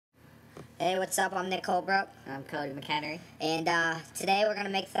Hey, what's up? I'm Nick Holbrook. I'm Cody McHenry. And today we're gonna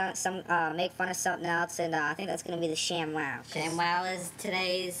make fun of something else, and I think that's gonna be the Shamwow. Shamwow is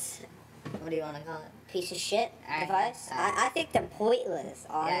today's, what do you want to call it? Piece of shit Alright, device. I think they're pointless,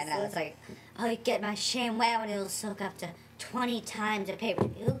 honestly. Yeah, no, it's like, oh, you get my Shamwow and it'll soak up to 20 times the paper.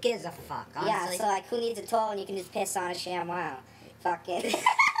 Who gives a fuck, honestly? Yeah, so like, who needs a toilet when you can just piss on a Shamwow? Fucking.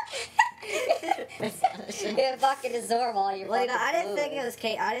 It fucking absorb all your fucking I didn't fluid. think it was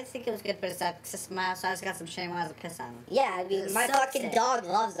I didn't think it was good for the septic system, so I just got some Shamwows to piss on them. Yeah, I mean, my So fucking sick. dog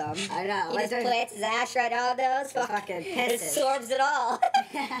loves them. I know. He Like, just there's- plants his ass right on those. Fucking pisses. Absorbs it all.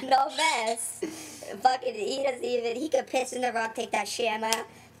 No mess. Fucking, he could piss in the rug, take that sham out,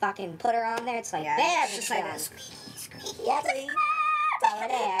 fucking put her on there. It's like, Yeah, bam, it's just like a squeeze. Yeah, it's over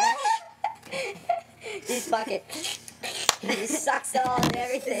there. He's fucking, he sucks it all and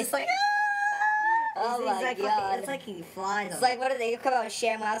everything. It's like, oh he's my like god. fucking, it's like he flies. It's like, what are they? You come out with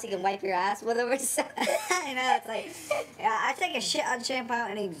ShamWow so you can wipe your ass with them or something. I know, it's like, yeah, I take a shit on shampoo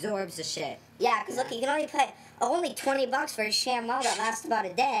and it absorbs the shit. Yeah, because look, you can only pay only $20 for a ShamWow that lasts about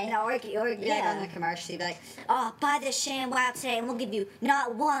a day. You know, or you be like on the commercial, you'd be like, oh, buy this ShamWow today and we'll give you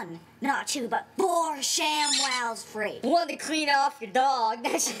not one, not two, but 4 ShamWows free. One to clean off your dog.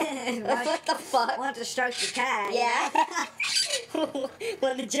 What the fuck? Want to stroke your cat. Yeah.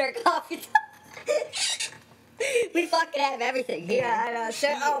 One to jerk off your dog. We fucking have everything here. Yeah, I know. So,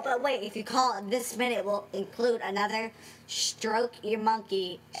 oh, but wait, if you call it this minute, we'll include another stroke your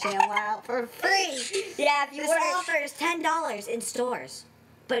monkey ShamWow for free. Yeah, if you This order. offer is $10 in stores.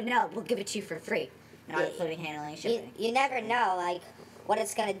 But no, we'll give it to you for free. Not Yeah. including handling and shipping. You never know, like, what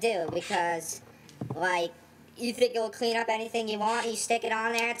it's gonna do, because, like, you think it will clean up anything you want, you stick it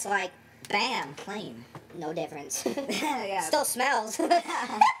on there, it's like, Bam, clean. no difference. Yeah. Still smells.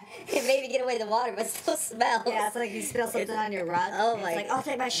 It maybe get away the water, but still smells. Yeah, it's like you spill something on your rug. Oh and my it's like, I'll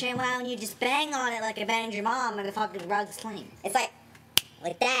take my ShamWow and you just bang on it like I banged your mom and the fucking rug's clean. It's like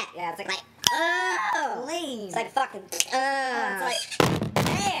that. Yeah, it's like Oh! clean. It's like fucking, Oh, it's like,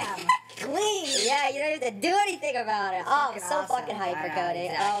 bam, clean. yeah, you don't have to do anything about it. Oh, Fucking so awesome. fucking hyper, I know, Cody. Oh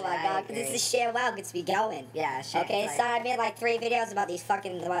exactly, my I god, because agree. this is ShamWow gets me going. Yeah, shit. Okay, it's so I made like 3 videos about these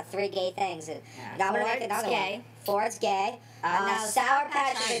fucking, about 3 gay things. And now I'm gonna make 4 another it's gay. one. 4 it's gay. No, Sour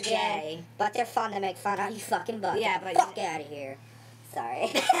Patches are aren't gay, but they're fun to make fun of. You fucking bug. Yeah, Get the but fuck out of here. Sorry.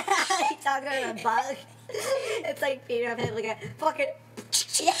 You talking about a bug? It's like Peter Pan, like a fucking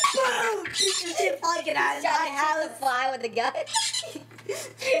Yeah. boom! Just shit fucking out of my Trying to house. fly with a gun.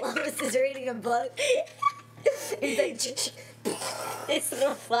 Lois is reading a book. He's like, This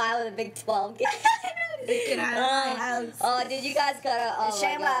little fly with a big 12 gun. get out of my house. Oh, dude, you guys gotta. Oh my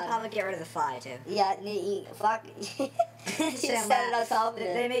ShamWow god. probably get rid of the fly too. Yeah, fuck. You set it on top of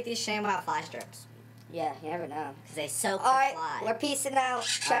They it. make these ShamWow fly strips Yeah, you never know. because they soak Alright, the fly. we're peacing out.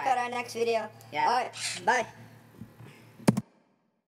 Check out our next video. Yeah. Alright, bye.